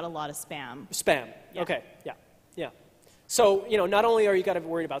was they got a lot of spam. Spam, yeah. Okay, yeah. So, not only are you got to be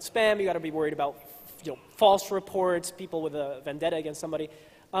worried about spam, you got to be worried about false reports, people with a vendetta against somebody.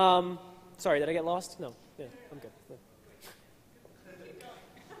 Sorry, did I get lost? No. Yeah, I'm good.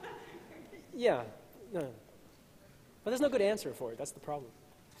 Yeah. No. But there's no good answer for it. That's the problem.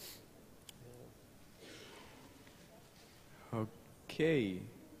 Okay.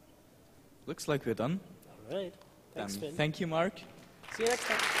 Looks like we're done. All right. Thanks, Finn. Thank you, Mark. See you next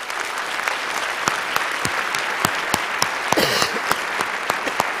time.